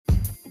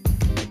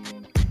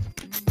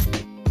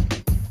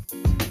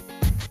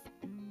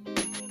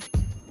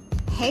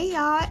Hey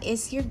y'all,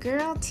 it's your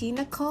girl T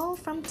Nicole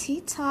from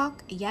T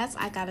Talk. Yes,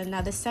 I got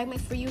another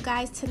segment for you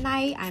guys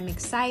tonight. I'm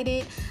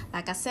excited.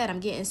 Like I said, I'm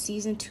getting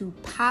season 2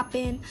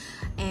 popping,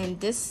 and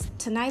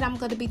tonight I'm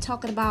going to be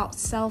talking about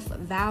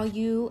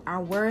self-value, our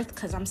worth,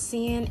 because I'm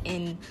seeing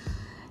and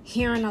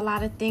hearing a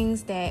lot of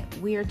things that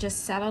we're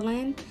just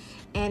settling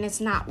and it's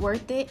not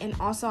worth it. And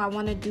also I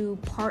want to do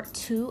part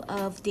 2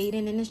 of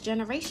dating in this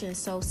generation.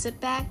 So sit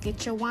back,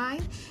 get your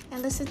wine,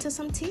 and listen to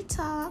some T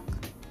Talk.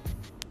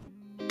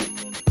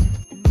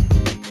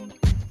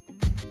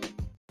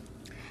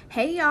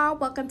 Hey y'all,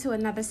 welcome to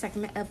another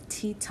segment of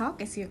T Talk.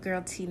 It's your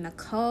girl T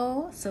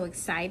Nicole. So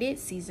excited,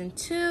 season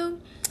 2.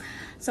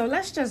 So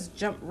let's just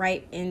jump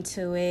right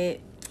into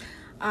it.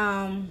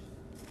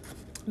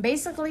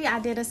 Basically, I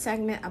did a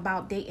segment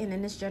about dating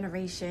in this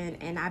generation,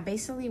 and I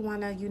basically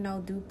want to,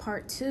 do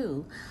part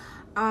 2.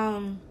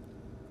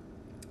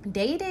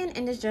 Dating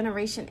in this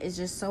generation is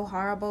just so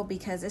horrible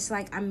because it's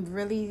like I'm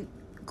really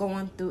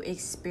going through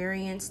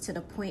experience to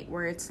the point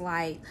where it's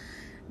like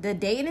the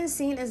dating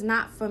scene is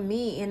not for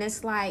me, and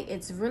it's like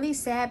it's really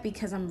sad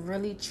because I'm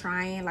really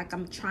trying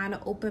to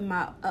open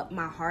up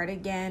my heart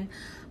again,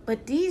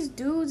 but these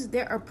dudes,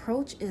 their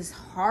approach is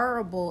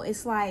horrible.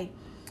 It's like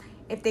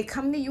if they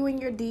come to you in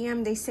your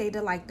DM, they say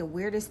the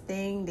weirdest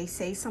thing, they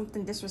say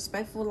something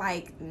disrespectful,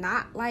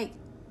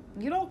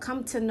 you don't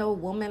come to no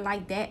woman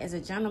like that as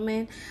a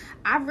gentleman.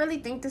 I really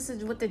think this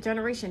is with the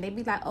generation. They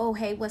be like, oh,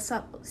 hey, what's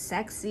up,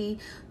 sexy?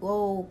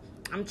 Whoa,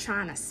 I'm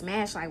trying to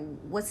smash. Like,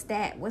 what's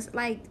that?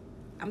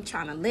 I'm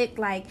trying to lick.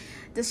 Like,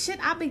 the shit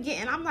I be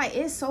getting, I'm like,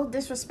 it's so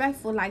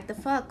disrespectful. Like,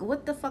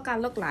 what the fuck I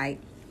look like?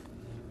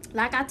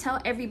 Like I tell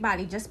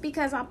everybody, just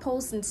because I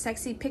post some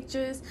sexy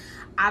pictures,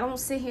 I don't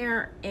sit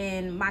here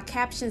and my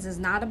captions is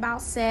not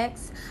about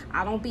sex.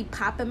 I don't be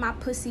popping my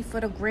pussy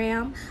for the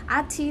gram.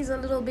 I tease a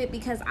little bit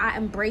because I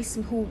embrace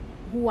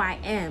who I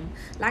am.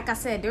 Like I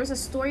said, there's a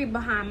story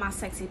behind my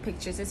sexy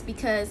pictures. It's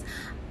because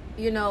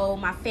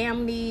my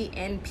family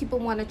and people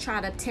want to try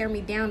to tear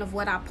me down of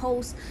what I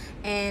post,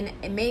 and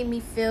it made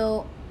me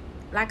feel,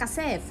 like I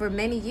said, for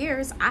many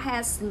years I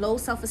had low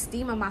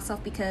self-esteem of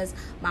myself because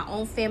my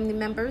own family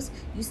members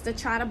used to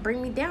try to bring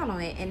me down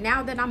on it. And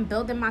now that I'm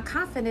building my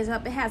confidence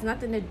up, it has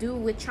nothing to do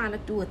with trying to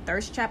do a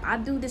thirst trap. I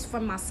do this for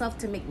myself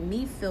to make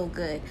me feel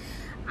good.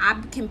 I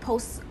can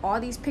post all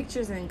these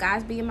pictures and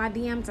guys be in my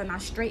DMs and I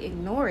straight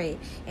ignore it.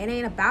 It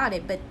ain't about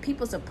it, but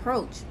people's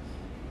approach.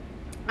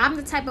 I'm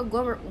the type of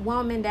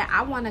woman that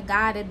I want a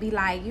guy to be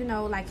like,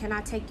 can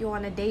I take you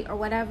on a date or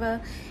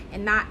whatever,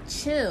 and not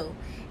chill.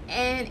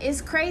 And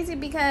it's crazy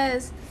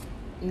because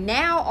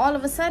now all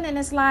of a sudden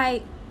it's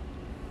like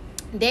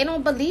they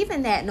don't believe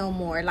in that no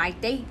more. Like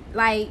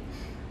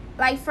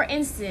for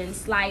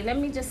instance, let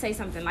me just say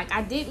something. Like,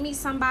 I did meet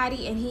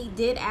somebody and he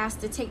did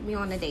ask to take me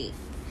on a date.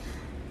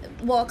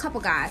 Well, a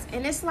couple guys.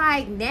 And it's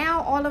like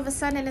now all of a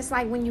sudden it's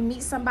like when you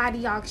meet somebody,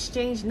 y'all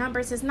exchange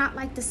numbers. It's not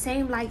like the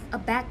same like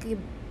back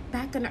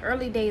in the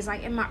early days,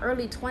 like in my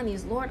early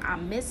 20s. Lord, I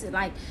miss it.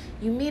 Like,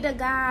 you meet a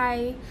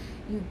guy,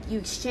 you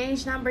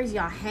exchange numbers,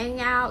 y'all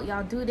hang out,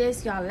 y'all do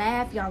this, y'all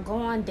laugh, y'all go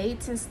on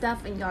dates and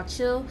stuff, and y'all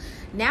chill.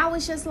 Now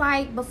it's just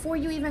like, before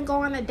you even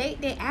go on a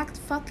date, they act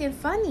fucking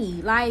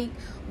funny. Like,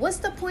 what's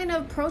the point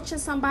of approaching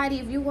somebody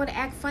if you want to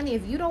act funny?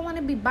 If you don't want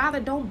to be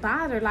bothered, don't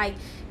bother. Like,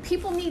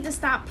 people need to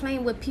stop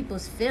playing with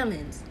people's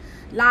feelings.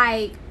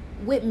 Like,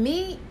 with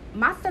me,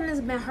 my feelings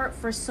been hurt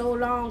for so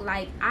long.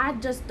 Like, I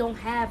just don't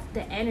have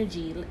the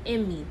energy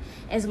in me.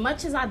 As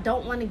much as I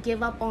don't want to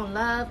give up on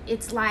love,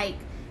 it's like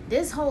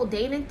this whole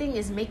dating thing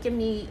is making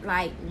me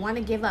like want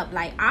to give up.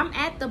 Like, I'm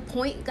at the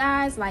point,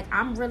 guys, like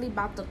I'm really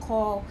about to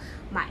call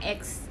my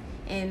ex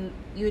and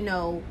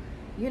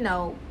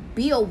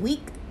be a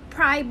weak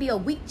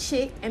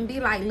chick and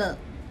be like, look,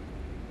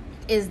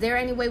 is there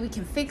any way we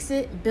can fix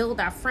it,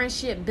 build our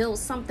friendship, build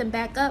something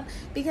back up?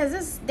 Because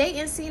this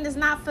dating scene is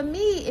not for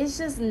me. It's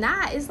just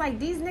not. It's like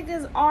these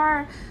niggas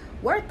are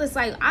worthless.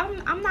 Like,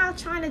 I'm not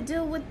trying to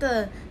deal with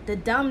the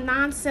dumb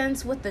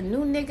nonsense with the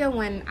new nigga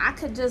when I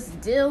could just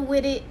deal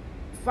with it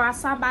for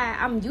somebody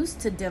I'm used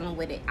to dealing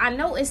with it. I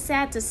know it's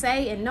sad to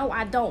say, and no,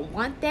 I don't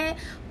want that,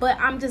 but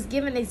I'm just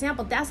giving an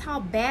example. That's how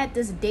bad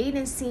this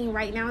dating scene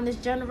right now in this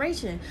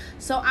generation.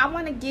 So I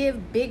want to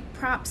give big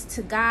props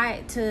to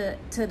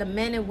the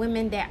men and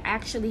women that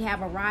actually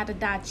have a ride or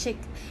die chick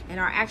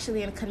and are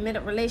actually in a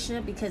committed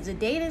relationship, because the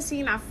dating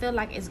scene, I feel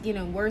like, is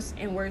getting worse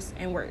and worse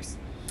and worse.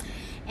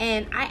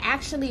 And I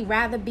actually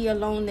rather be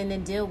alone than to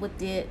deal with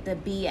the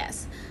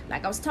BS.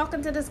 Like, I was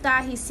talking to this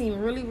guy, he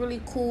seemed really,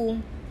 really cool.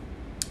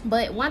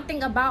 But one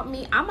thing about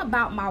me, I'm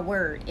about my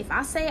word. If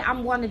I say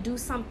I'm going to do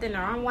something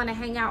or I want to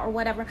hang out or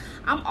whatever,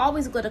 I'm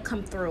always going to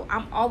come through.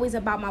 I'm always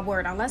about my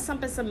word. Unless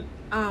something's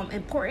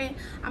important,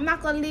 I'm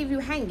not going to leave you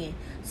hanging.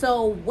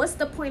 So what's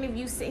the point of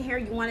you sitting here,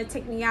 you want to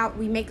take me out,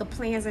 we make a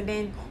plans, and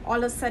then all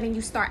of a sudden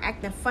you start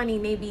acting funny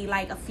maybe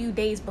like a few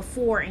days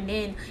before, and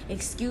then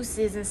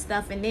excuses and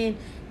stuff, and then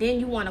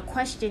you want to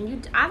question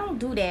you. I don't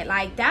do that.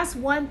 Like, that's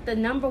the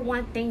number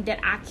one thing that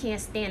I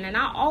can't stand. And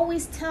I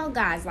always tell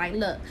guys, like,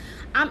 look,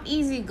 I'm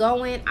easy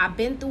going. I've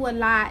been through a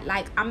lot.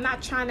 Like, I'm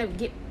not trying to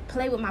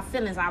play with my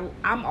feelings.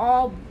 I'm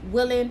all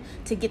willing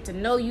to get to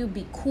know you,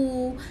 be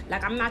cool.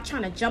 Like, I'm not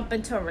trying to jump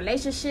into a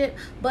relationship,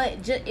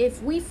 but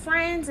if we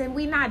friends and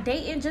we not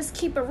dating, just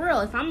keep it real.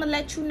 If I'm gonna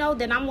let you know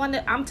that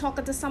I'm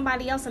talking to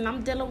somebody else and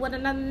I'm dealing with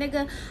another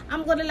nigga,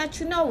 I'm gonna let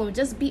you know, and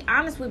just be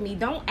honest with me.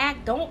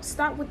 Don't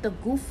start with the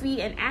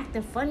goofy and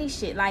acting funny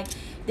shit. Like,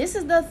 this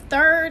is the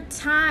third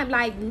time,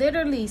 like,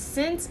 literally,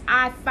 since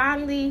I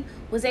finally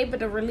was able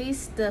to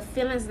release the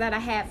feelings that I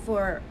had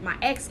for my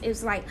ex.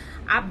 It's like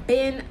I've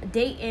been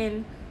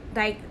dating,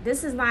 like,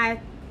 this is my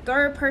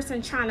third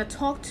person trying to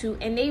talk to,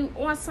 and they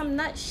on some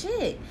nut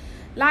shit.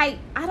 Like,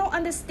 I don't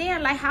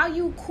understand, like, how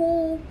you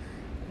cool,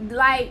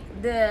 like,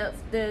 the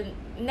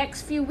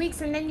next few weeks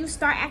and then you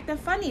start acting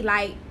funny.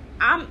 Like,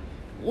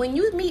 when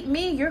you meet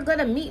me, you're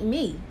gonna meet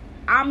me.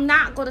 I'm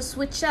not gonna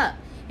switch up.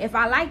 If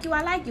I like you,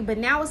 I like you. But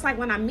now it's like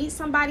when I meet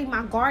somebody,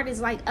 my guard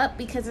is like up,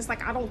 because it's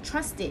like I don't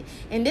trust it.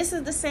 And this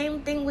is the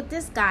same thing with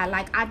this guy.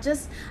 Like, I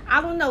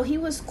don't know. He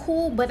was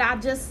cool, but I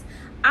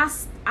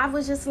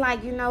was just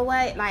like, you know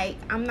what? Like,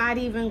 I'm not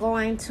even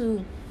going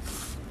to.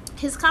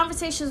 His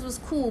conversations was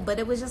cool, but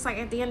it was just like,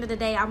 at the end of the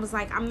day, I was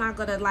like, I'm not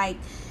gonna like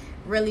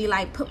really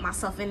like put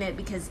myself in it,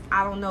 because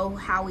I don't know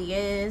how he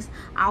is.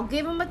 I'll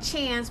give him a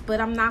chance,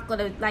 but I'm not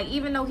gonna, like,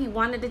 even though he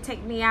wanted to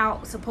take me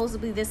out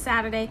supposedly this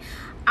Saturday,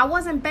 I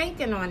wasn't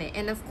banking on it.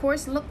 And of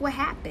course, look what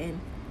happened.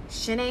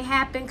 Shit ain't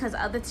happened, because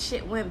other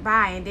shit went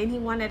by, and then he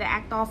wanted to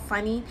act all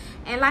funny.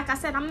 And like I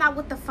said, I'm not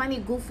with the funny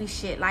goofy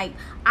shit. Like,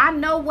 I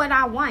know what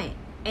I want,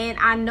 and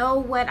I know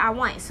what I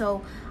want,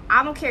 so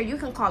I don't care. You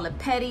can call it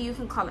petty. You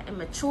can call it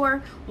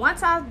immature.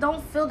 Once I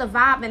don't feel the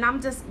vibe and I'm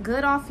just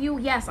good off you,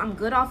 yes, I'm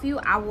good off you,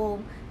 I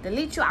will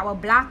delete you. I will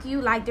block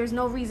you. Like, there's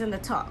no reason to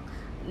talk.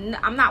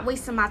 I'm not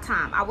wasting my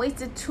time. I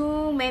wasted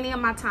too many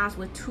of my times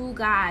with 2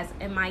 guys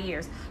in my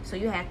years. So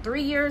you had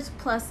 3 years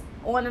plus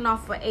on and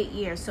off for 8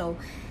 years. So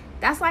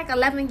that's like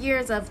 11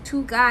 years of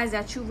 2 guys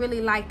that you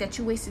really like, that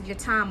you wasted your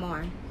time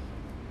on.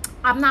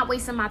 I'm not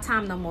wasting my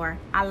time no more.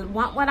 I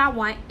want what I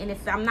want. And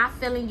if I'm not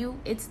feeling you,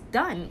 it's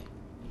done.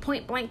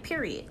 Point blank,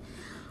 period.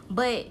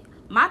 But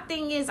my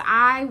thing is,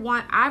 I'd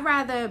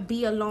rather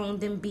be alone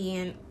than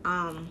being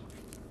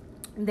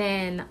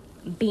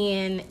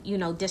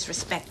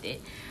disrespected.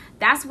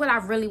 That's what I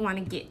really want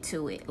to get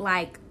to it.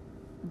 Like,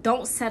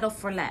 don't settle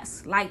for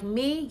less. Like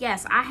me,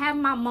 yes, I have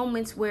my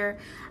moments where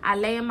I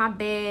lay in my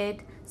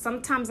bed.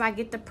 Sometimes I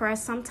get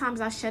depressed.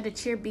 Sometimes I shed a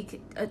tear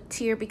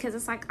because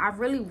it's like I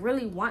really,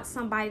 really want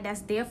somebody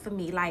that's there for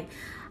me. Like,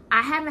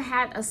 I haven't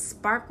had a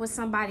spark with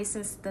somebody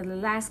since the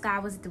last guy I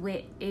was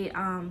with,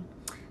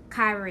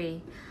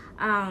 Kyrie.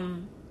 I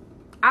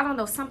don't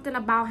know, something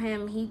about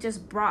him. He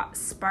just brought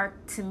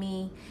spark to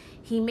me.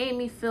 He made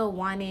me feel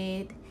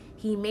wanted.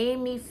 He made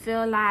me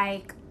feel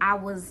like I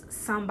was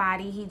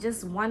somebody. He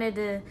just wanted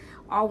to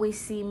always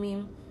see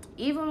me.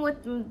 Even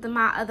with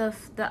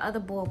the other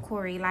boy,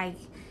 Corey. Like,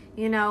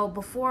 you know,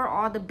 before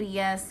all the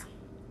BS,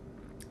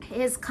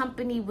 his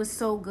company was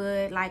so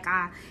good. Like,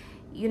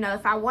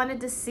 if I wanted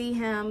to see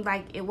him,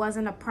 like, it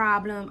wasn't a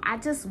problem. I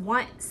just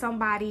want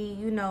somebody,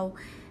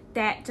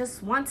 that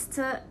just wants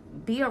to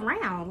be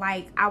around.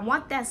 Like, I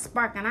want that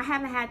spark, and I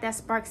haven't had that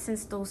spark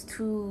since those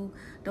two.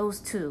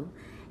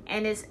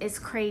 And it's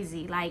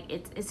crazy. Like,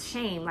 it's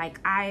shame.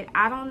 Like,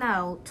 I don't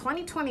know.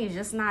 2020 is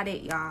just not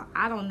it, y'all.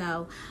 I don't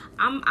know.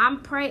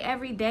 I'm pray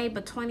every day,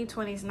 but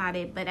 2020 is not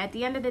it. But at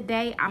the end of the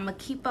day, I'm gonna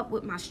keep up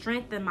with my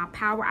strength and my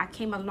power. I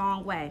came a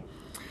long way.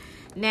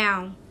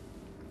 Now,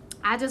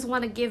 I just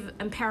want to give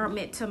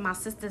empowerment to my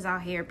sisters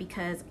out here,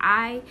 because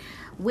I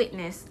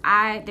witnessed,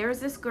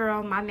 there's this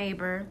girl, my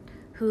neighbor,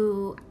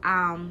 who,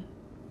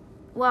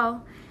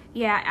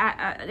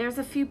 there's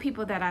a few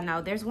people that I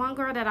know. There's one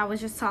girl that I was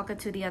just talking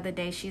to the other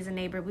day. She's a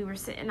neighbor. We were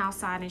sitting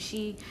outside, and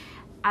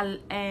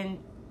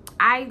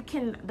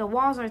the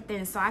walls are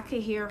thin, so I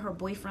could hear her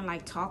boyfriend,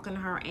 like, talking to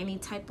her any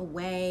type of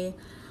way,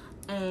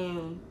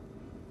 and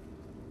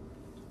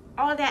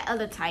all that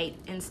other type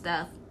and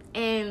stuff.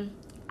 And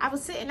I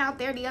was sitting out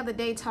there the other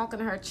day talking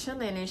to her,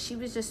 chilling, and she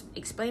was just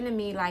explaining to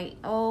me, like,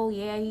 oh,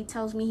 yeah, he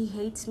tells me he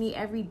hates me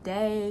every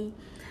day.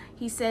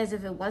 He says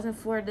if it wasn't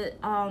for the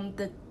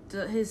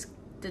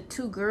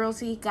 2 girls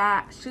she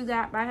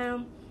got by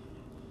him,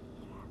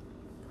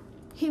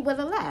 he would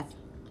have left.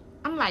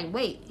 I'm like,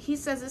 wait, he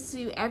says this to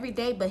you every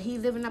day, but he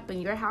living up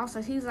in your house?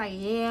 And he's like,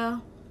 yeah.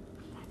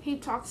 He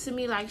talks to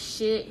me like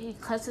shit. He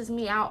cusses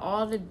me out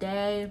all the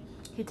day.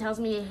 He tells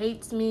me he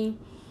hates me.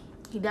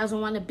 He doesn't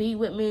want to be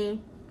with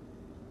me.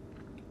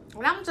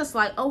 And I'm just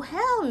like, oh,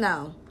 hell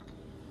no.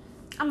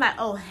 I'm like,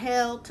 oh,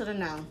 hell to the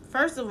no.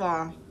 First of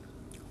all,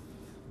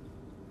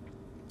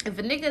 if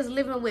a nigga is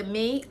living with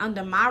me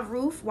under my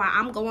roof while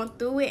I'm going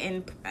through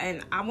it,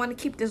 and I want to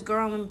keep this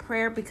girl in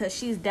prayer because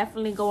she's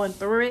definitely going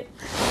through it.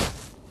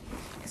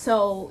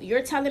 So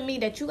you're telling me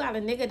that you got a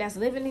nigga that's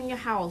living in your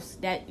house,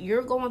 that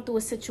you're going through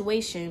a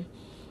situation,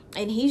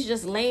 and he's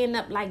just laying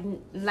up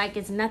like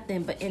it's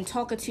nothing, and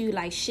talking to you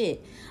like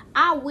shit.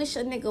 I wish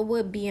a nigga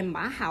would be in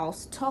my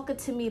house talking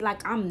to me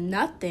like I'm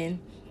nothing,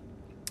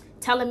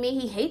 telling me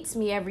he hates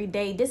me every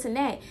day, this and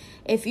that.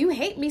 If you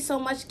hate me so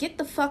much, get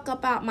the fuck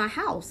up out my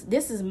house.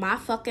 This is my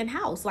fucking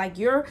house. Like,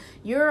 you're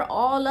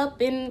all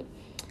up in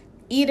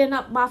eating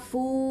up my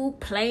food,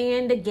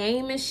 playing the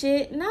game and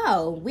shit.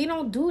 No, we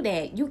don't do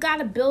that. You got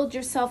to build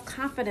your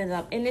self-confidence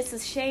up. And it's a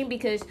shame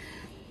because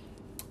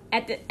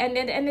at the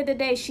end of the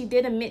day, she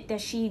did admit that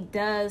she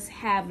does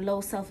have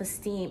low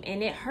self-esteem,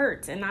 and it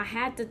hurts. And I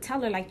had to tell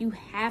her, like, you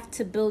have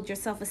to build your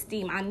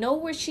self-esteem. I know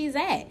where she's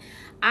at.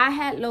 I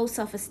had low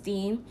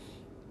self-esteem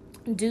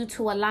due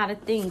to a lot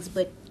of things,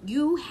 but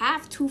you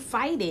have to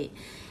fight it.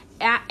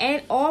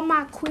 And all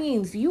my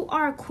queens, you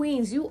are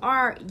queens. You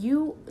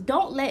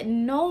don't let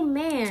no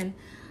man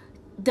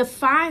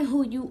define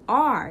who you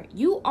are.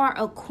 You are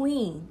a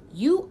queen.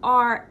 You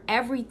are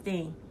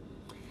everything.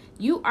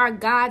 You are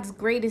God's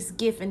greatest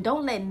gift. And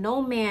don't let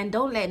no man,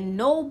 don't let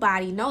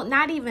nobody, no,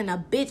 not even a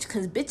bitch,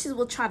 because bitches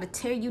will try to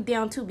tear you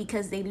down too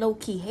because they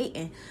low-key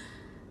hating.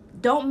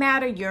 Don't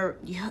matter your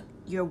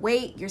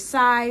weight, your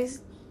size.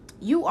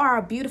 You are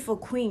a beautiful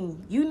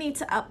queen. You need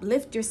to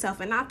uplift yourself.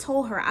 And I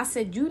told her, I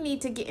said, you need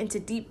to get into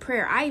deep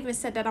prayer. I even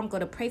said that I'm going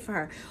to pray for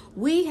her.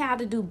 We have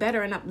to do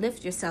better and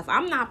uplift yourself.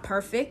 I'm not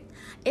perfect.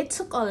 It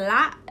took a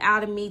lot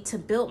out of me to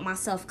build my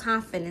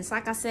self-confidence.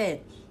 Like I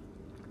said,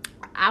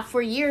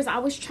 for years, I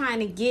was trying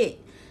to get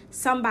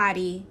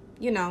somebody,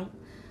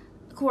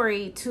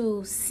 Corey,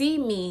 to see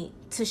me,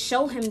 to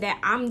show him that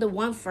I'm the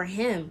one for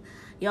him.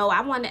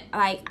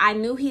 I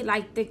knew he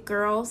liked thick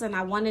girls, and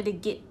I wanted to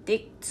get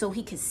thick so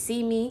he could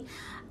see me.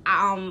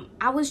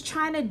 I was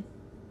trying to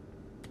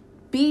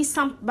be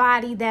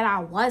somebody that I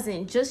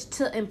wasn't, just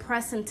to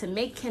impress him, to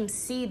make him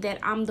see that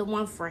I'm the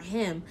one for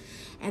him.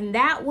 And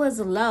that was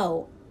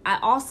low. I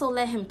also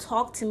let him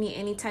talk to me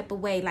any type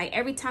of way. Like,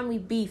 every time we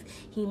beef,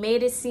 he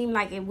made it seem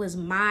like it was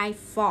my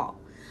fault.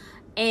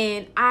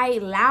 And I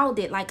allowed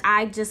it. Like,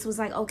 I just was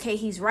like, okay,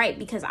 he's right.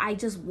 Because I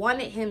just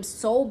wanted him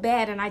so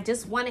bad. And I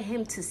just wanted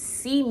him to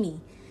see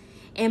me.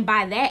 And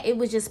by that, it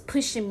was just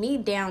pushing me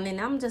down.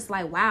 And I'm just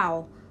like,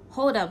 wow,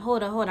 hold up.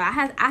 I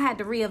had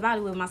to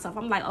reevaluate myself.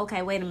 I'm like,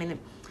 okay, wait a minute.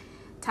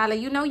 Tyler,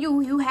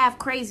 you have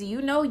crazy.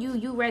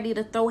 You ready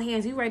to throw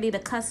hands. You ready to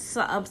cuss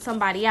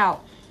somebody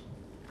out.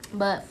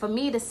 But for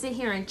me to sit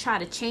here and try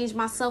to change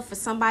myself for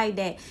somebody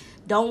that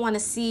don't want to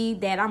see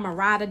that I'm a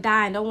ride or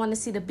die and don't want to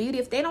see the beauty.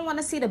 If they don't want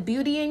to see the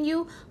beauty in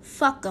you,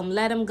 fuck them.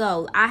 Let them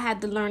go. I had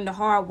to learn the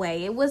hard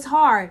way. It was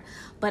hard,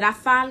 but I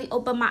finally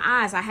opened my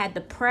eyes. I had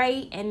to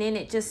pray, and then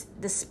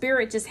the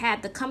spirit just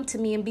had to come to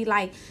me and be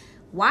like,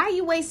 why are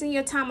you wasting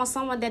your time on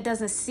someone that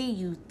doesn't see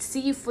you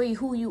for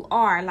who you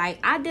are? Like,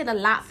 I did a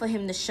lot for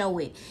him to show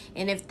it.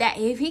 And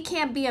if he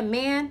can't be a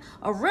man,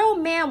 a real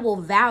man will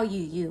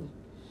value you.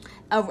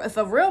 If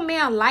a real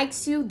man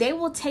likes you, they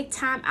will take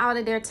time out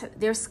of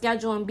their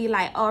schedule and be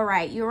like, all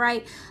right, you're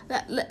right.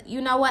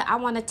 You know what? I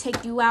want to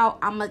take you out.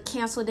 I'm going to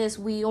cancel this.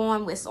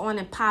 It's on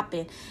and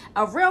popping.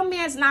 A real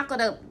man's not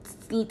going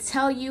to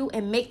tell you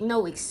and make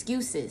no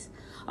excuses.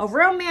 A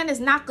real man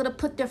is not going to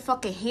put their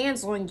fucking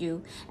hands on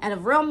you. And a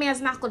real man's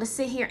not going to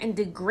sit here and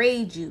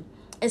degrade you.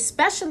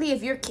 Especially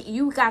if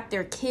you got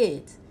their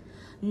kids.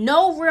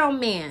 No real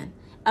man.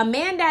 A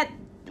man that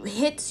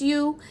hits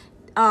you,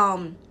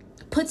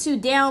 puts you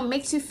down,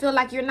 makes you feel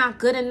like you're not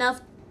good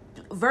enough,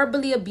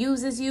 verbally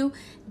abuses you,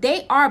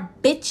 they are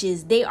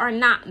bitches. They are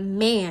not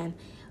man.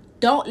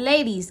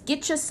 Ladies,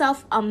 get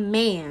yourself a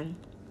man.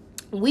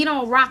 We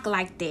don't rock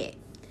like that.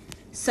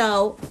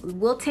 So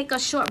we'll take a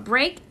short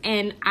break,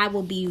 and I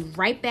will be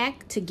right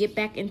back to get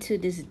back into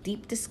this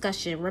deep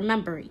discussion.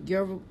 Remember,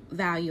 you're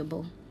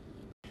valuable.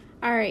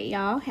 All right,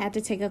 y'all, had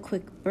to take a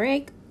quick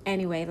break.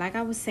 Anyway, like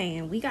I was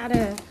saying, we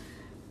gotta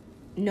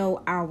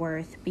know our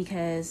worth,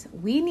 because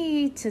we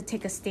need to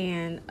take a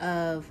stand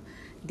of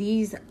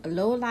these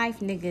low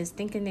life niggas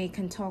thinking they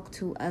can talk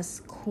to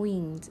us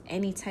queens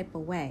any type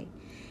of way.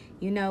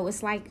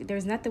 It's like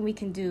there's nothing we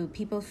can do.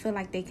 People feel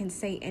like they can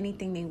say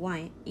anything they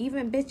want,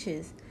 even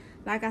bitches.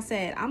 Like I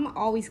said, I'm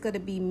always going to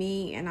be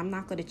me, and I'm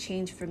not going to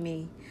change for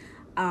me.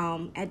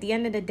 At the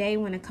end of the day,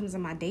 when it comes to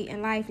my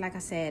dating life, like I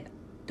said,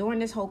 during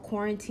this whole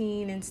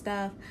quarantine and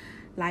stuff,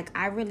 like,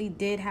 I really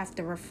did have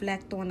to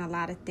reflect on a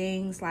lot of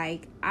things.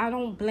 Like, I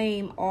don't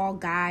blame all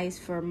guys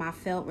for my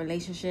failed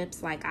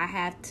relationships. Like, I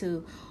have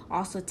to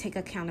also take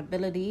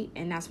accountability,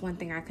 and that's one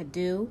thing I could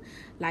do.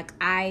 Like,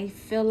 I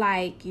feel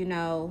like,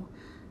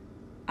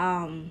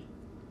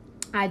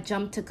 I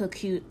jump to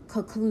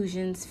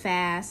conclusions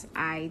fast.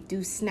 I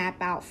do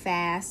snap out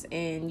fast,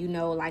 and,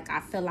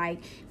 I feel like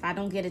if I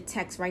don't get a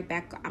text right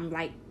back, I'm,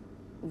 like,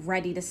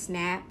 ready to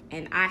snap,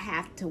 and I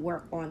have to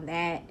work on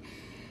that.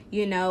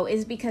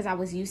 It's because I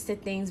was used to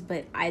things,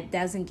 but it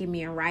doesn't give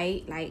me a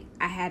right. Like,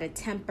 I had a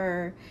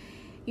temper,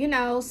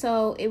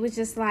 So it was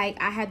just like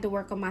I had to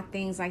work on my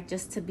things, like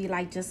just to be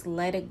like, just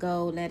let it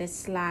go, let it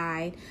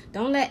slide.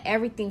 Don't let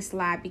everything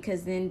slide,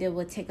 because then they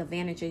will take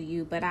advantage of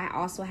you. But I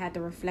also had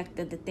to reflect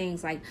of the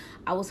things, like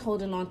I was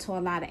holding on to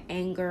a lot of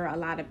anger, a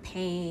lot of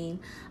pain,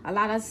 a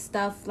lot of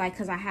stuff, like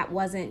because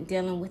wasn't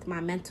dealing with my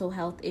mental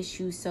health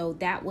issues. So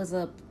that was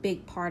a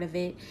big part of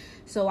it.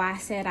 So I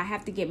said I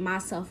have to get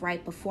myself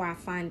right before I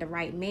find the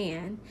right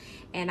man.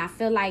 And I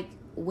feel like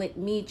with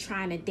me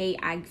trying to date,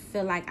 I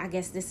feel like I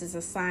guess this is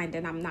a sign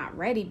that I'm not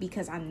ready,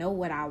 because I know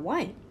what I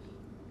want.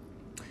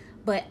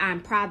 But I'm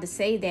proud to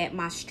say that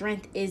my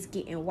strength is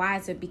getting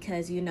wiser,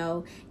 because,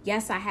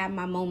 yes, I have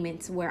my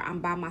moments where I'm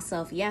by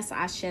myself. Yes,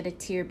 I shed a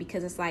tear,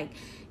 because it's like,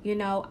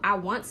 I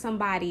want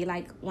somebody.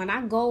 Like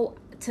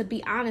to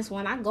be honest,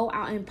 when I go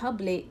out in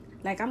public,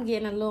 like I'm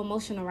getting a little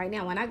emotional right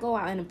now. When I go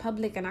out in the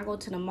public and I go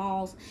to the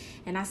malls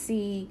and I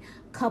see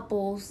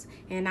couples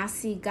and I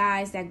see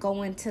guys that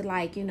go into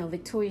like,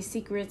 Victoria's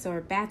Secrets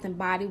or Bath and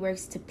Body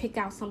Works to pick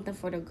out something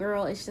for the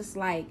girl, it's just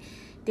like,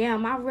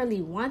 damn, I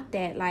really want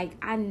that. Like,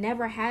 I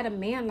never had a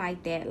man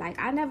like that. Like,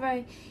 I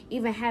never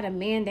even had a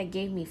man that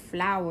gave me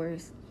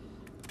flowers.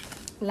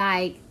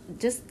 Like,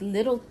 just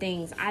little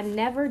things. I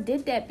never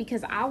did that,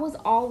 because I was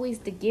always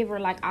the giver.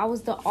 Like, I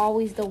was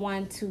always the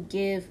one to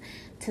give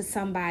to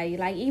somebody.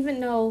 Like, even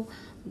though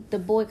the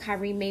boy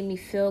Kyrie made me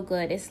feel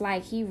good, it's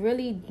like he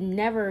really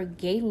never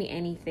gave me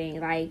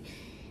anything. Like,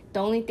 the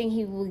only thing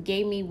he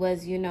gave me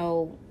was,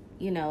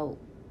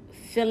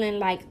 feeling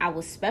like I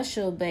was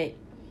special. But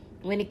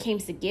when it came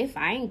to gift,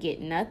 I ain't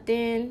get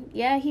nothing.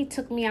 Yeah, he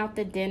took me out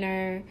to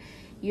dinner.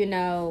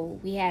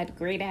 We had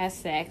great ass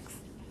sex.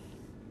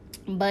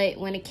 But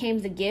when it came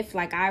to gift,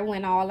 like I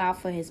went all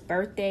out for his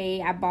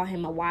birthday. I bought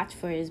him a watch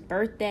for his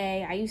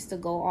birthday. I used to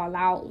go all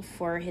out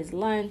for his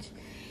lunch.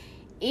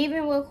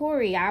 Even with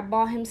Corey, I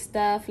bought him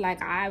stuff.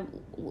 Like a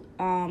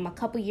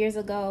couple years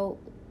ago,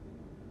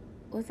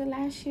 was it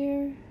last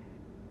year?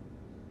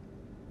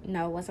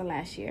 No, it wasn't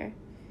last year.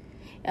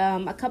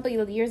 A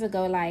couple of years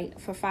ago, like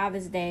for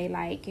Father's Day,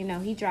 like,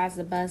 he drives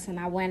the bus, and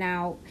I went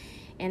out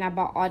and I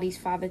bought all these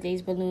Father's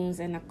Day balloons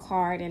and a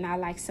card, and I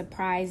like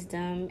surprised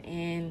him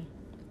and,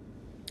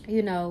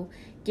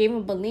 gave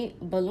him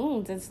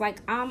balloons. It's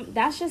like,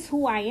 that's just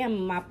who I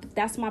am.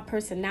 That's my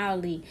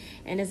personality.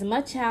 And as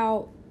much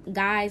how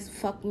guys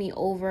fuck me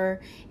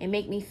over and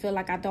make me feel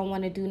like I don't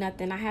want to do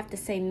nothing, I have to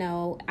say,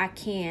 no, I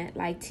can't.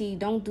 Like, T,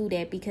 don't do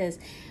that, because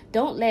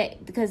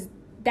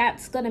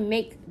that's gonna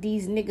make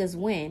these niggas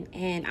win,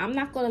 and I'm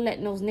not gonna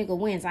let those niggas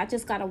win. I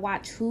just gotta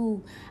watch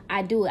who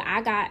I do it.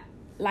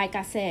 Like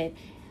I said,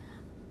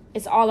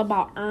 it's all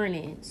about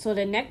earning. So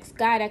the next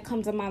guy that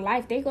comes in my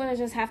life, they gonna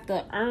just have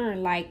to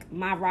earn, like,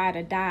 my ride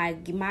or die,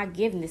 my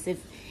forgiveness.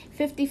 If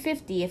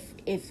 50-50,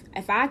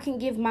 if I can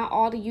give my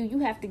all to you, you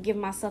have to give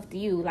myself to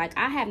you. Like,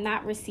 I have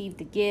not received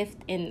the gift,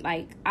 and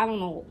like, I don't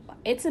know,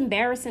 it's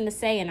embarrassing to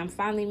say, and I'm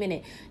finally admitting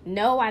it.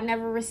 No, I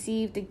never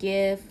received a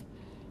gift.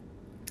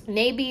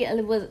 Maybe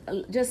it was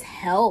just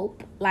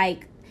help,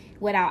 like,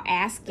 without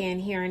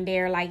asking here and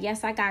there. Like,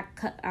 yes, I got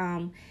cut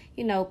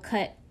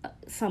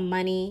some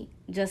money,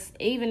 just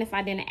even if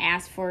I didn't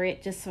ask for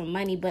it, just some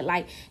money. But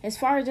like, as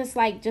far as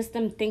just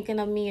them thinking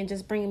of me and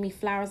just bringing me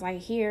flowers, like,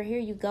 here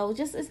you go.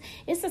 Just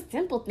it's the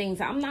simple things.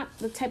 I'm not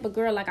the type of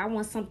girl like I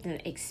want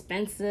something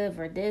expensive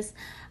or this.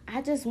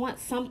 I just want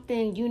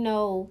something,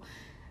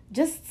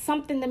 just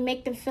something to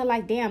make them feel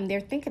like, damn, they're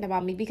thinking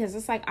about me. Because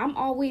it's like, I'm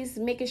always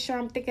making sure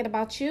I'm thinking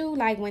about you.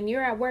 Like, when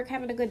you're at work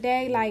having a good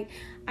day, like,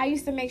 I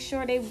used to make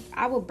sure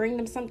I would bring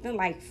them something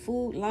like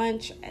food,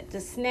 lunch, the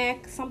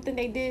snack, something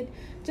they did,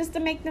 just to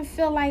make them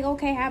feel like,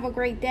 okay, have a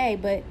great day.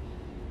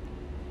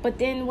 But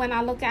then when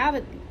I look at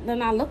it,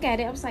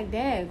 I was like,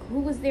 dang, who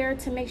was there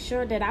to make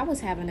sure that I was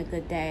having a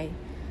good day?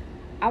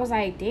 I was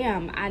like,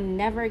 damn, I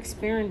never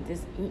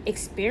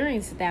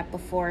experienced that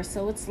before.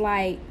 So it's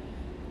like,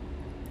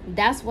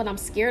 that's what I'm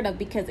scared of,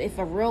 because if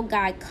a real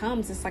guy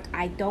comes, it's like,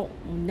 I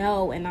don't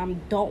know, and I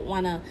don't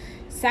want to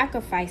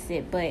sacrifice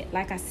it. But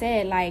like I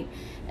said, like,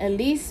 at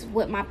least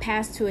with my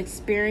past 2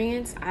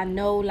 experience, I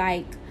know,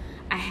 like,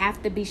 I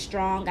have to be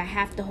strong. I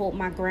have to hold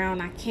my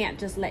ground. I can't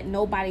just let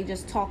nobody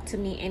just talk to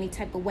me any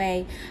type of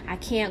way. I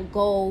can't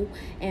go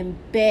and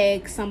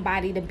beg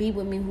somebody to be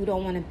with me who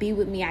don't want to be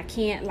with me. I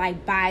can't,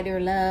 like, buy their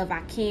love.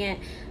 I can't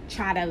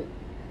try to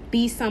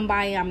be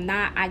somebody I'm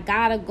not. I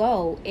gotta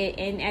go.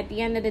 And at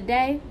the end of the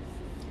day,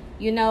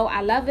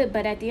 I love it.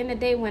 But at the end of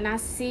the day, when I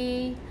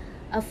see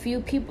a few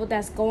people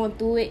that's going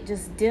through it,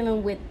 just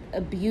dealing with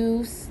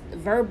abuse,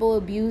 verbal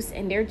abuse,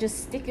 and they're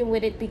just sticking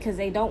with it because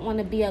they don't want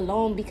to be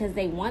alone, because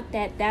they want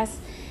that's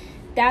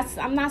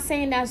I'm not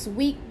saying that's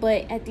weak,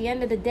 but at the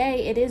end of the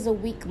day, it is a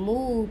weak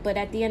move. But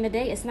at the end of the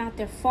day, it's not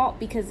their fault,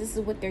 because this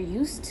is what they're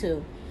used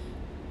to.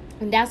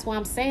 And that's why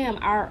I'm saying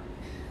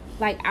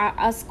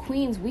us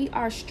queens, we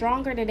are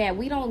stronger than that.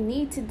 We don't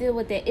need to deal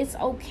with that. It's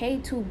okay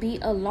to be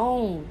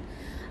alone.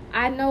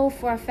 I know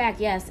for a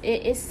fact, yes,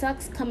 it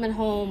sucks coming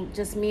home,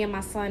 just me and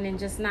my son, and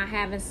just not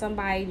having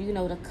somebody,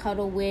 to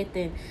cuddle with,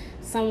 and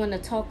someone to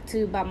talk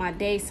to about my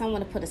day,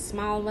 someone to put a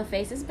smile on my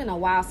face. It's been a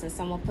while since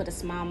someone put a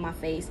smile on my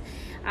face.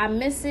 I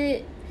miss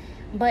it,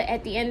 but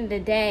at the end of the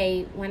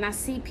day, when I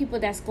see people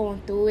that's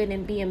going through it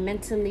and being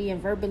mentally and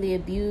verbally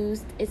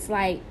abused, it's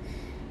like,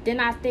 then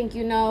I think,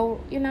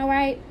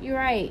 right? You're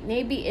right.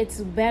 Maybe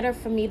it's better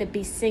for me to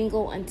be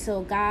single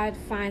until God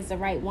finds the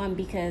right one,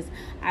 because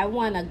I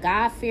want a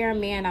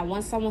God-fearing man. I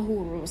want someone who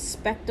will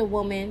respect a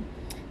woman,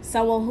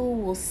 someone who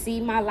will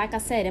see like I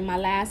said in my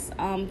last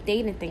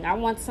dating thing, I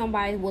want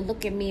somebody who will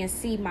look at me and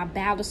see my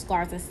battle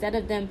scars, instead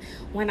of them,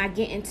 when I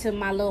get into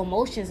my little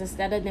emotions,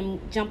 instead of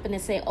them jumping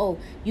and say, oh,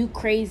 you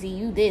crazy,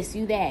 you this,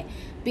 you that.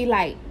 Be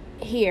like,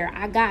 here,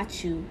 I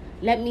got you.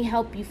 Let me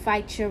help you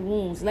fight your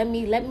wounds. Let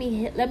me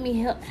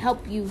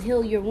help you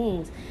heal your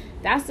wounds.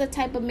 That's the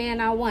type of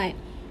man I want.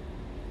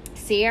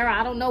 Sierra,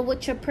 I don't know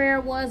what your prayer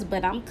was,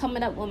 but I'm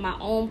coming up with my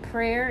own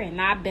prayer,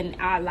 and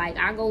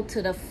I go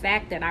to the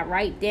fact that I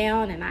write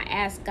down and I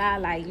ask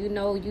God, like, you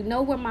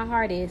know where my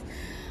heart is.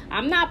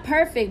 I'm not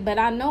perfect, but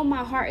I know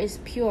my heart is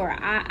pure.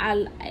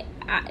 I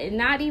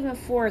not even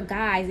for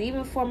guys,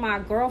 even for my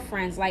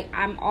girlfriends, like,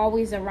 I'm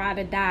always a ride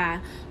or die.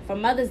 For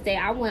Mother's Day,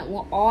 I went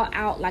all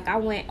out. Like, I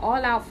went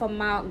all out for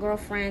my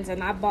girlfriends,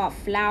 and I bought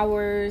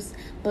flowers,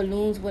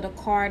 balloons with a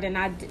card, and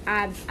I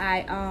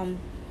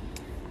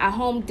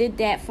home did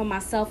that for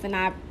myself, and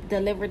I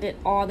delivered it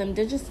all them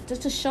just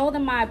to show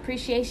them my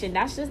appreciation.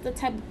 That's just the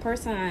type of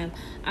person I am.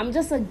 I'm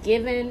just a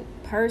giving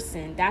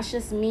person. That's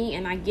just me,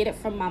 and I get it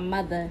from my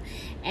mother.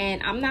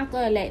 And I'm not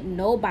gonna let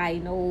nobody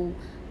know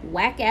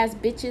whack ass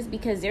bitches,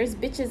 because there's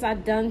bitches I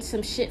done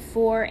some shit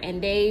for,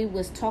 and they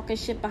was talking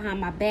shit behind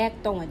my back,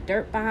 throwing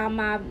dirt behind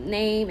my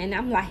name, and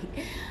I'm like,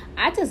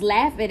 I just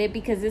laugh at it,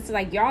 because it's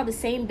like, y'all the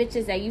same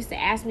bitches that used to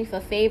ask me for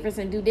favors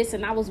and do this,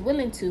 and I was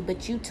willing to,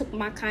 but you took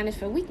my kindness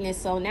for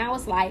weakness. So now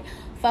it's like,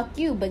 fuck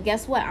you. But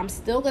guess what? I'm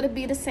still gonna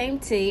be the same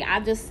T.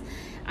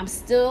 I'm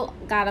still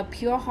got a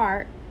pure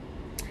heart,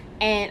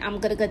 and I'm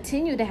gonna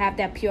continue to have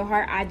that pure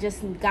heart. I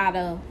just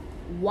gotta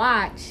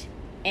watch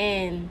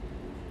and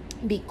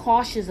be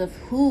cautious of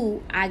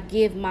who I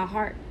give my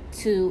heart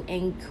to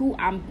and who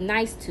I'm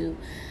nice to.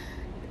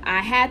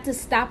 I had to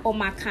stop on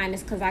my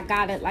kindness, because I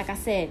got it. Like I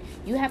said,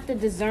 you have to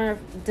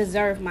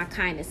deserve my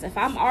kindness. If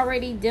I'm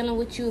already dealing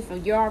with you,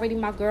 if you're already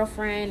my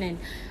girlfriend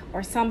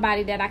or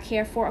somebody that I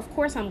care for, of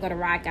course I'm gonna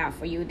rock out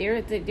for you.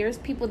 There's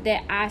people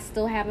that I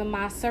still have in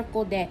my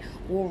circle that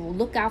will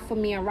look out for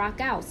me and rock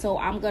out, so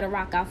I'm gonna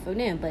rock out for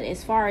them. But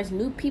as far as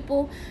new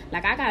people,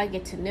 like, I gotta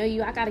get to know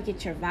you. I gotta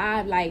get your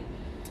vibe. Like,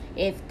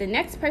 if the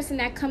next person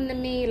that come to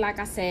me, like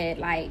I said,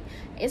 like,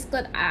 it's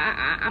good.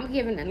 I'm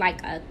giving it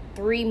like a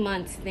 3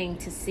 months thing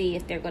to see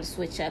if they're going to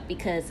switch up,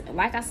 because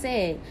like I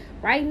said,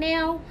 right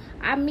now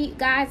I meet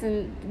guys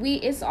and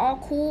it's all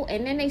cool,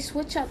 and then they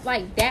switch up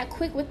like that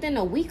quick within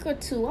a week or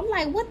two. I'm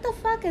like, what the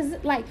fuck is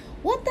it? Like,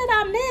 what did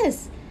I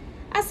miss?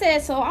 I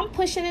said, so I'm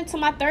pushing into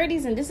my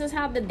 30s, and this is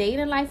how the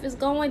dating life is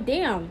going.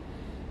 Damn.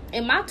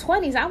 In my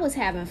 20s, I was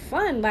having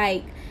fun.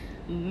 Like,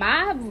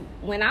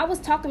 when I was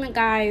talking to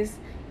guys,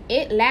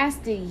 it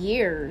lasted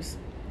years.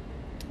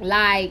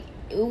 Like,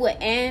 it would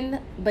end,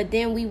 but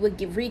then we would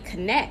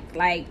reconnect.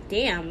 Like,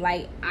 damn,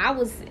 like,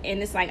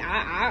 and it's like,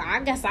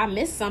 I guess I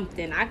missed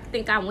something. I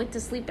think I went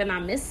to sleep and I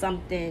missed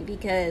something,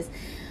 because,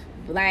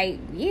 like,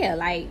 yeah,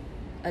 like,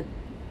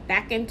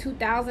 back in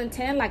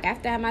 2010, like,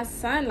 after I had my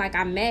son, like,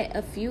 I met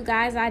a few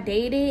guys I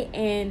dated,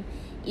 and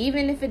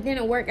even if it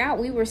didn't work out,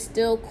 we were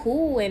still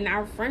cool, and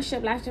our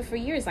friendship lasted for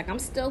years. Like, I'm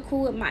still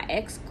cool with my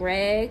ex,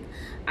 Greg.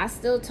 I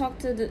still talk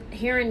to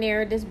here and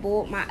there, this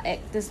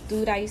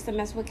dude I used to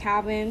mess with,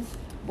 Calvin,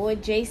 boy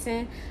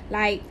Jason.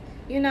 Like,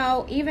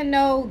 even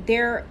though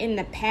they're in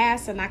the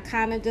past, and I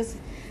kind of just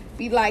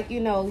be like,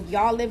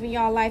 y'all living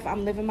y'all life,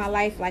 I'm living my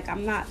life. Like,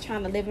 I'm not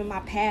trying to live in my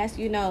past,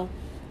 no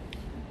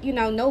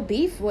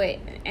beef with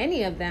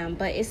any of them.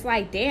 But it's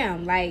like,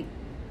 damn, like,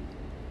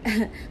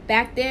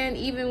 back then,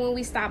 even when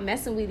we stopped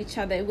messing with each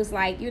other, it was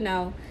like,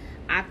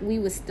 we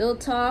would still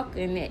talk,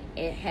 and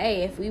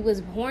hey, if we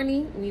was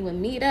horny, we would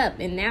meet up.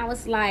 And now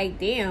it's like,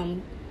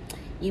 damn,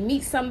 you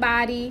meet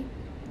somebody,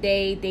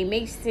 they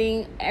make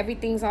seem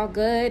everything's all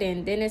good,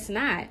 and then it's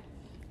not.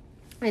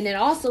 And then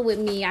also with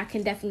me, I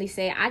can definitely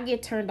say I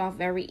get turned off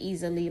very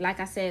easily. Like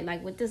I said,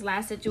 like with this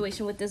last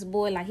situation with this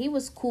boy, like, he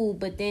was cool,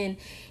 but then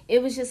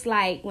it was just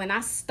like, when I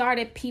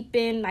started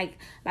peeping, like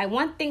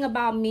one thing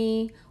about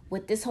me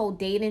with this whole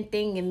dating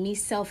thing and me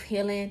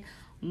self-healing,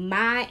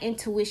 my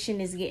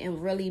intuition is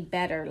getting really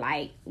better,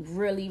 like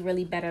really,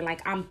 really better.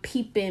 Like, I'm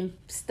peeping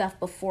stuff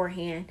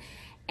beforehand,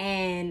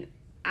 and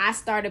I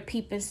started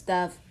peeping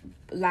stuff,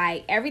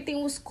 like,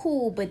 everything was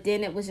cool, but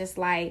then it was just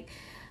like,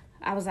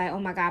 I was like, oh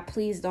my God,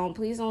 please don't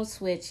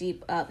switch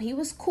up. He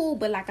was cool,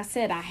 but like I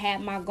said, I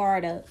had my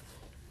guard up.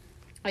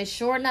 And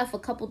sure enough, a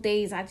couple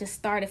days, I just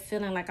started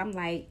feeling like, I'm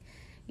like,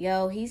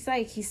 yo, he's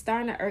like, he's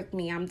starting to irk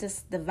me. I'm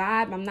just, the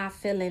vibe I'm not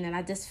feeling, and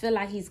I just feel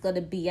like he's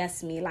gonna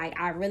BS me. Like,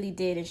 I really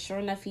did, and sure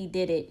enough, he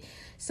did it.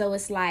 So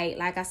it's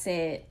like I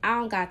said, I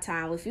don't got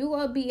time. If you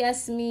gonna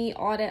BS me,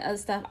 all that other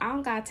stuff, I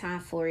don't got time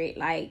for it.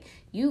 Like,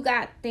 you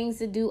got things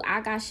to do,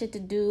 I got shit to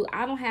do.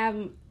 I don't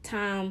have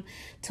time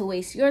to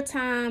waste your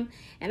time,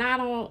 and I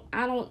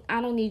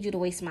don't need you to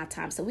waste my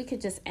time. So we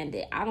could just end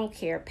it. I don't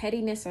care,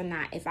 pettiness or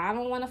not. If I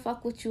don't want to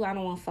fuck with you, I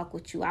don't want to fuck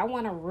with you. I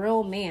want a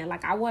real man.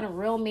 Like, I want a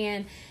real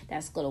man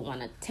that's gonna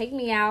want to take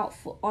me out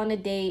on a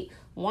date,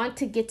 want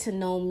to get to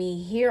know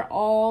me, hear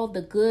all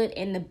the good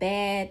and the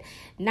bad,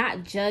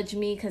 not judge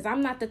me, because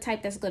I'm not the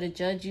type that's going to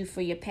judge you for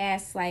your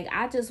past. Like,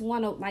 I just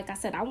want to, like I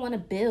said, I want to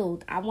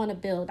build. I'm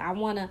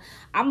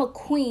a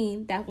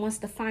queen that wants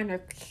to find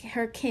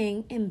her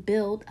king and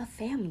build a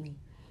family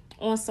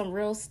on some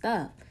real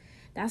stuff.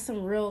 That's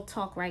some real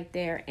talk right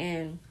there.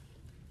 And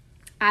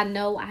I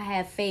know I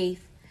have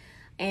faith.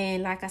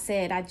 And like I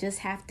said, I just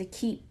have to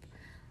keep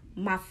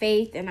my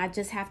faith, and I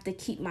just have to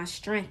keep my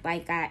strength.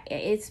 Like,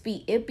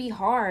 it be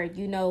hard,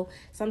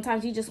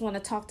 sometimes you just want to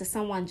talk to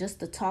someone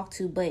just to talk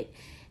to, but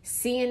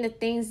seeing the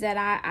things that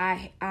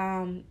I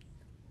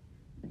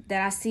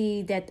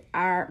see that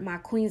my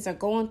queens are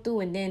going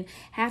through, and then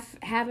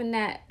having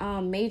that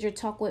major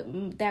talk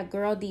with that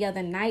girl the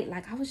other night,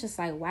 like, I was just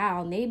like,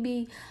 wow,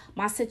 maybe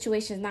my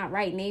situation's not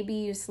right.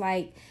 Maybe it's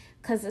like,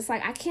 because it's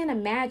like, I can't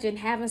imagine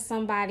having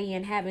somebody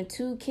and having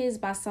 2 kids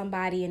by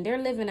somebody, and they're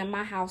living in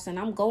my house, and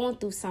I'm going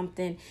through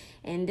something,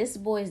 and this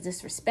boy is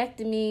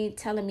disrespecting me,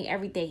 telling me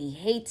every day he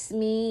hates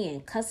me,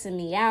 and cussing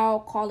me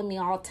out, calling me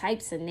all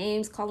types of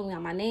names, calling me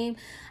out my name.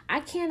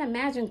 I can't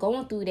imagine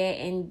going through that,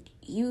 and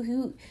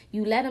you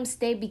let him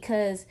stay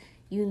because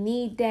you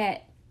need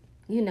that,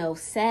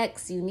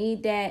 sex, you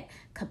need that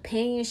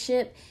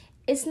companionship.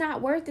 It's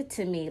not worth it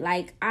to me.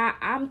 Like,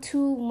 I'm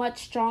too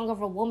much stronger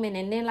of a woman.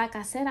 And then, like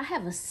I said, I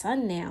have a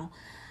son now.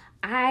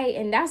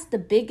 And that's the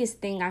biggest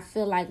thing I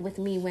feel like with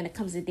me when it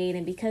comes to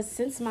dating, because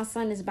since my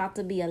son is about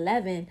to be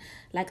 11,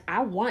 like,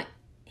 I want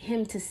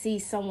him to see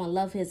someone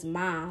love his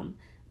mom,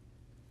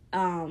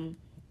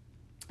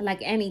 like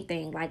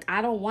anything. Like,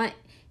 I don't want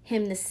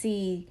him to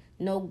see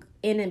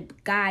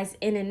guys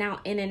in and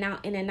out,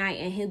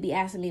 and he'll be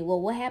asking me,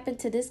 well, what happened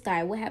to this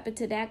guy? What happened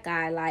to that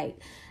guy? Like,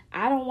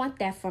 I don't want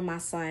that for my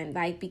son,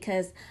 like,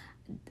 because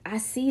I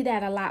see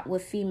that a lot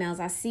with females.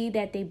 I see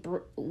that they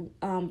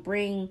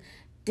bring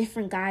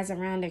different guys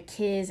around their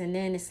kids, and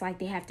then it's like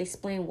they have to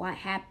explain what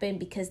happened,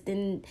 because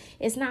then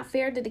it's not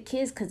fair to the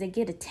kids because they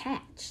get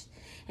attached.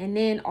 And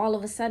then all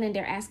of a sudden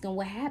they're asking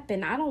what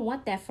happened. I don't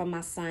want that for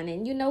my son.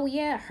 And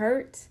yeah, it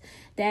hurts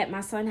that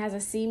my son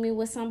hasn't seen me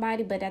with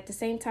somebody, but at the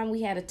same time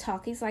we had a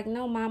talk. He's like,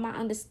 no, Mom, I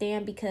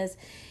understand, because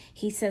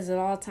he says it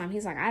all the time.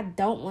 He's like, I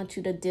don't want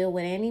you to deal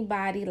with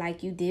anybody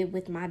like you did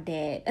with my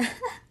dad.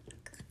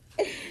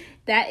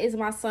 That is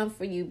my son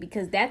for you,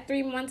 because that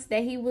 3 months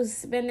that he was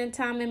spending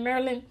time in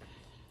Maryland,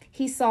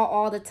 he saw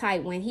all the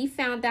type. When he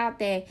found out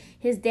that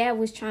his dad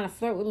was trying to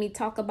flirt with me,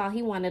 talk about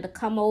he wanted to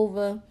come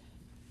over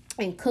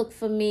and cook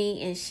for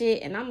me and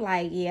shit, and I'm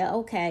like, yeah,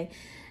 okay.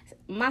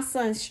 My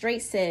son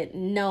straight said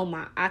no,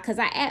 because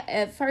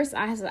at first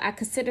I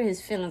considered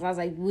his feelings. I was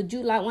like, would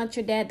you want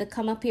your dad to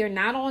come up here?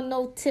 Not on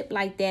no tip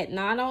like that,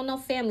 not on no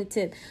family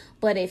tip,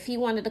 but if he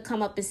wanted to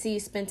come up and see you,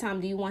 spend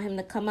time, do you want him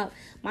to come up?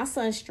 My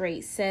son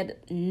straight said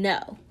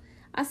no.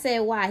 I said,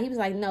 why? He was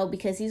like, no,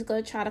 because he's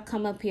going to try to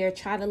come up here,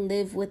 try to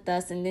live with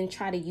us, and then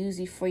try to use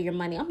you for your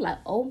money. I'm like,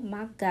 oh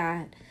my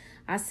God.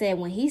 I said,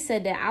 when he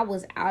said that, I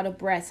was out of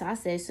breath. So I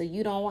said, so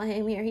you don't want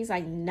him here? He's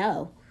like,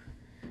 no.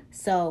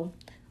 So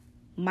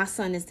my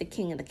son is the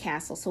king of the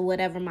castle. So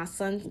whatever my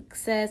son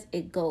says,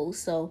 it goes.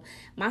 So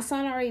my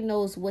son already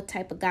knows what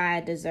type of guy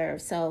I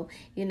deserve. So,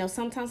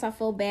 sometimes I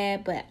feel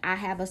bad, but I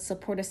have a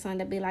supportive son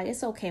to be like,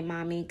 it's okay,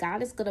 Mommy.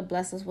 God is going to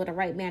bless us with a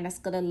right man that's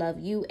going to love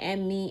you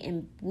and me,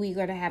 and we're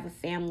going to have a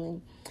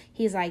family.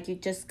 He's like, you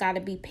just got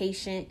to be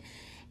patient.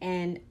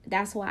 And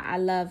that's why I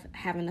love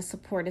having a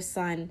supportive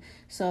son.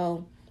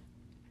 So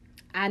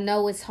I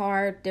know it's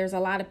hard. There's a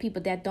lot of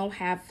people that don't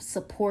have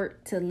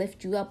support to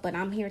lift you up, but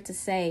I'm here to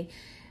say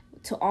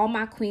to all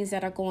my queens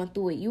that are going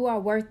through it, you are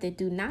worth it.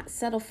 Do not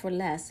settle for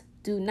less.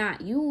 Do not.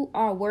 You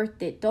are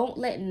worth it. Don't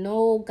let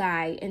no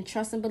guy, and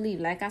trust and believe,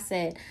 like I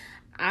said,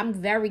 I'm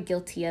very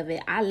guilty of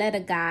it. I let a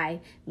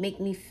guy make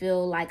me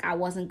feel like I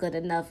wasn't good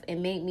enough,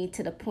 and made me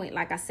to the point,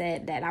 like I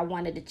said, that I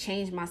wanted to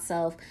change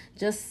myself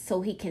just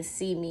so he can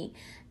see me.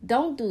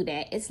 Don't do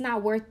that. It's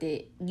not worth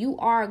it.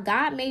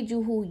 God made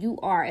you who you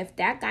are. If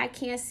that guy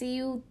can't see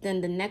you,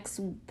 then the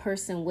next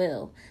person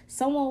will.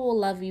 Someone will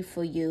love you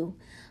for you.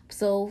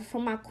 So for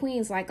my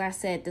queens, like I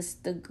said,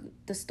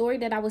 the story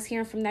that I was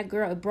hearing from that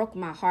girl, it broke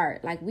my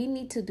heart. Like, we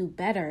need to do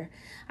better.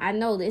 I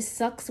know this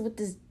sucks with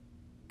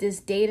this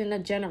dating a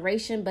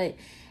generation, but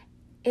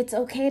it's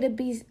okay to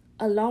be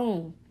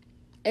alone.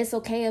 It's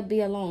okay to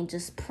be alone.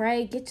 Just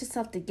pray, get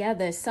yourself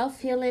together.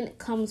 Self-healing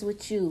comes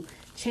with you.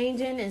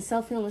 Changing and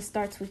self-healing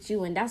starts with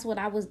you. And that's what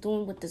I was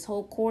doing with this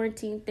whole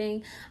quarantine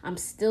thing. I'm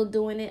still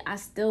doing it. I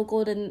still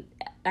go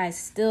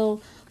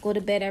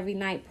to bed every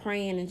night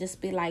praying and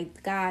just be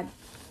like, God,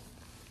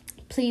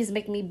 please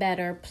make me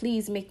better.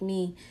 Please make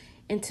me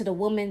into the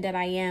woman that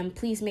I am.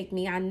 Please make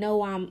me. I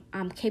know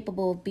I'm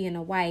capable of being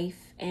a wife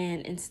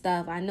and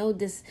stuff. I know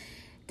this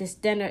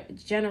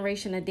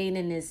generation of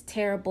dating is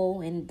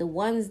terrible, and the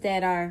ones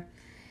that are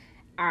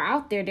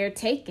out there, they're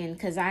taken,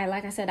 because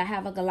like I said, I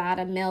have a lot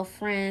of male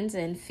friends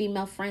and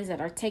female friends that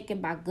are taken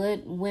by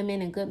good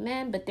women and good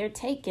men, but they're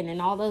taken,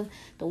 and all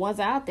the ones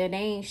out there, they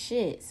ain't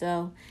shit.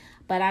 So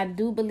but I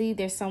do believe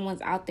there's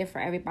someone's out there for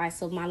everybody.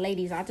 So my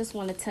ladies, I just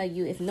want to tell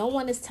you, if no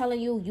one is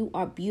telling you, you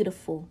are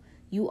beautiful,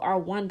 you are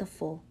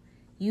wonderful,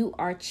 you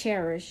are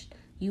cherished,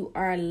 you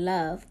are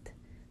loved.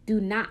 Do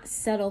not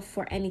settle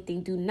for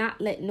anything. Do not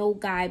let no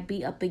guy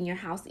be up in your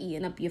house,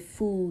 eating up your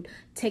food,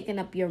 taking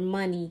up your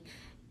money,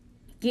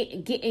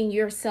 getting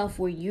yourself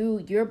where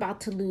you're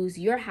about to lose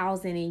your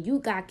housing, and you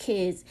got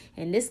kids,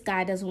 and this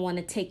guy doesn't want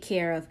to take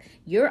care of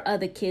your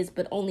other kids,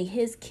 but only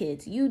his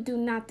kids. You do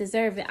not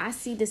deserve it. I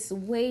see this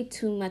way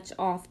too much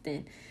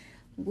often.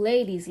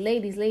 Ladies,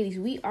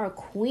 we are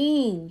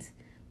queens.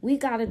 We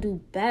got to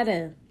do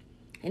better.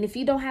 And if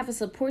you don't have a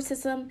support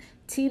system,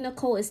 T.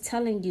 Nicole is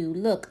telling you,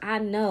 look, I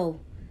know.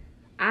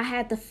 I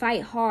had to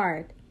fight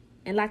hard.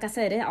 And like I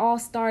said, it all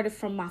started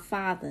from my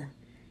father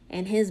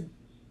and his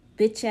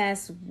bitch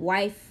ass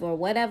wife, or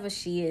whatever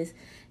she is.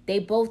 They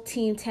both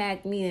team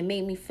tagged me and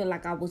made me feel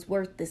like I was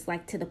worthless,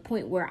 like to the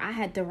point where I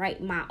had to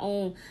write my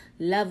own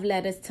love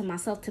letters to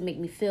myself to make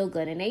me feel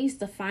good. And they used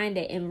to find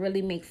it and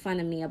really make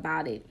fun of me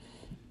about it.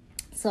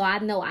 So I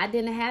know I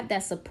didn't have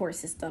that support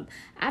system.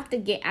 I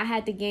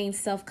had to gain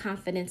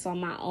self-confidence on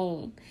my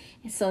own.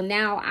 And so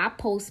now I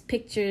post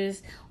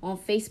pictures on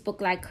Facebook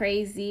like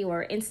crazy,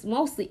 or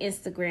mostly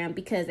Instagram,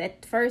 because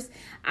at first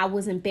I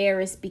was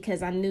embarrassed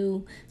because I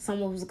knew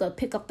someone was going to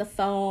pick up the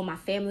phone, my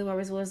family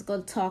members was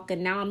going to talk,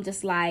 and now I'm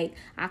just like,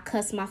 I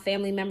cuss my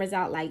family members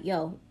out like,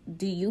 yo,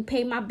 do you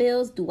pay my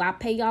bills? Do I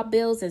pay y'all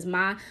bills? Is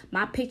my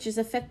pictures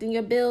affecting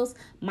your bills?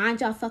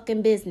 Mind y'all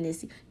fucking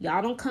business.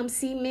 Y'all don't come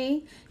see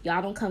me.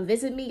 Y'all don't come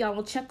visit me. Y'all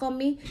don't check on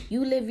me.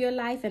 You live your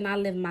life and I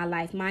live my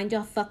life. Mind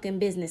y'all fucking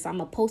business. I'm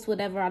going to post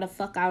whatever the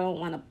fuck I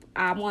want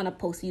to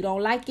post. You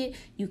don't like it?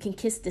 You can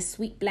kiss the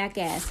sweet black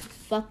ass.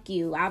 Fuck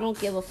you. I don't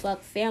give a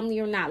fuck, family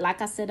or not.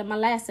 Like I said in my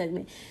last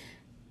segment,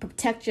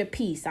 protect your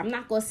peace. I'm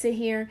not going to sit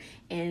here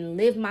and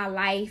live my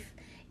life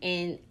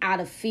and out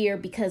of fear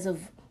because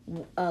of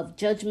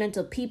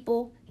judgmental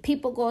people.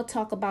 People go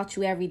talk about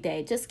you every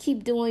day. Just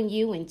keep doing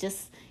you and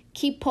just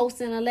keep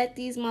posting and let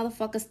these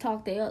motherfuckers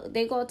talk.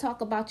 They go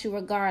talk about you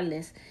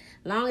regardless.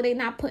 Long as they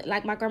not put,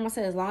 like my grandma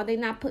said, as long as they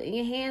not putting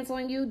your hands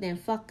on you, then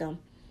fuck them.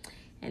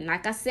 And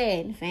like I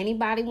said, if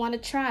anybody want to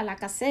try,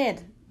 like I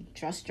said,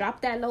 just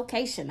drop that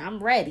location.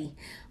 I'm ready.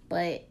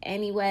 But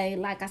anyway,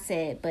 like I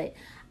said, but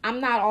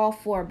I'm not all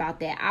for about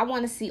that. I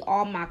want to see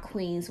all my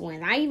queens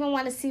win. I even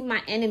want to see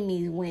my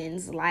enemy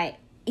wins, like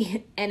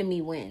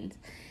enemy wins.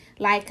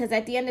 Like, because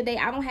at the end of the day,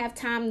 I don't have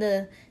time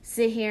to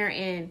sit here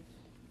and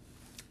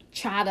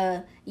try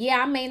to,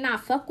 I may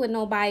not fuck with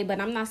nobody,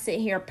 but I'm not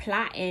sitting here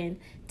plotting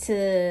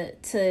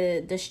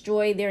to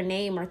destroy their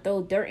name or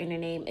throw dirt in their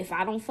name. If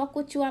I don't fuck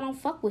with you, I don't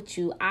fuck with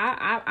you.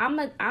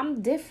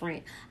 I'm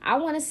different. I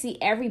want to see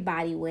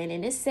everybody win,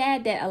 and it's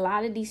sad that a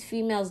lot of these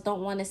females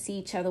don't want to see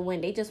each other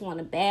win. They just want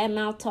to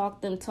badmouth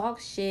talk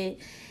shit.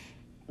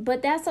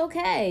 But that's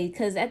okay,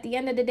 because at the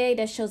end of the day,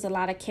 that shows a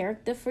lot of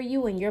character for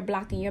you, and you're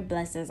blocking your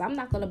blessings. I'm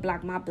not going to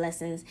block my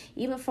blessings,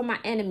 even for my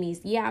enemies.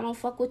 Yeah, I don't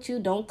fuck with you.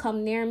 Don't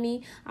come near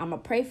me. I'm going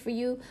to pray for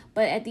you.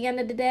 But at the end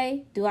of the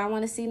day, do I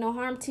want to see no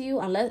harm to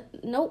you?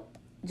 Nope.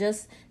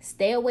 Just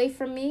stay away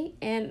from me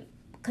and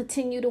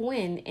continue to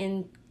win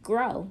and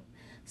grow.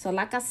 So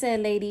like I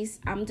said, ladies,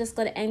 I'm just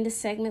going to end the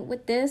segment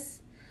with this.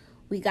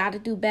 We got to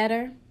do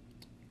better.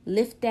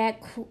 Lift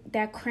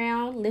that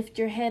crown. Lift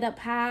your head up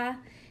high.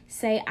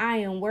 Say, I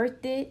am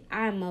worth it.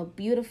 I am a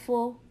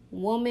beautiful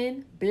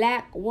woman,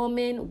 black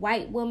woman,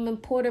 white woman,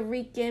 Puerto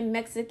Rican,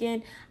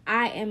 Mexican.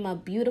 I am a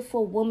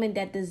beautiful woman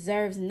that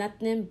deserves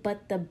nothing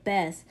but the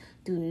best.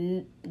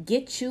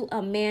 Get you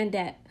a man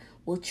that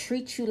will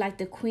treat you like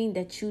the queen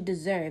that you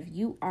deserve.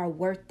 You are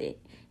worth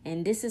it.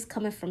 And this is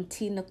coming from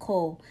T.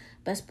 Nicole.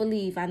 Best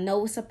believe, I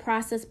know it's a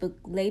process, but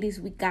ladies,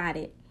 we got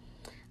it.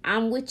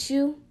 I'm with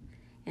you.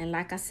 And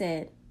like I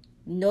said,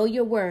 know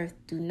your worth.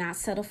 Do not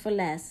settle for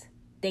less.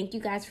 Thank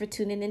you guys for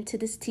tuning into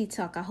this Tea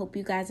Talk. I hope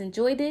you guys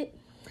enjoyed it.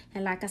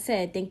 And like I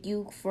said, thank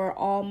you for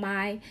all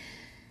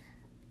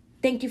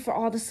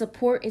the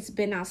support. It's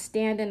been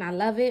outstanding. I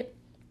love it.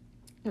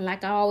 And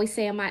like I always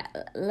say in my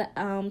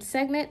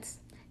segments,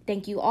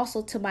 thank you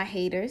also to my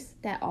haters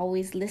that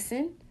always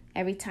listen.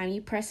 Every time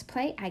you press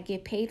play, I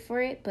get paid for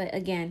it. But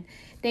again,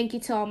 thank you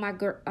to all my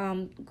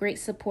great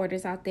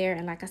supporters out there.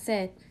 And like I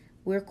said,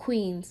 we're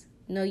queens.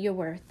 Know your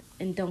worth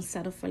and don't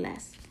settle for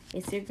less.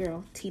 It's your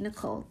girl, T.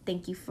 Nicole.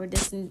 Thank you for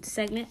this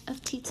segment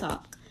of Tea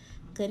Talk.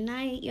 Good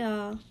night,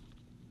 y'all.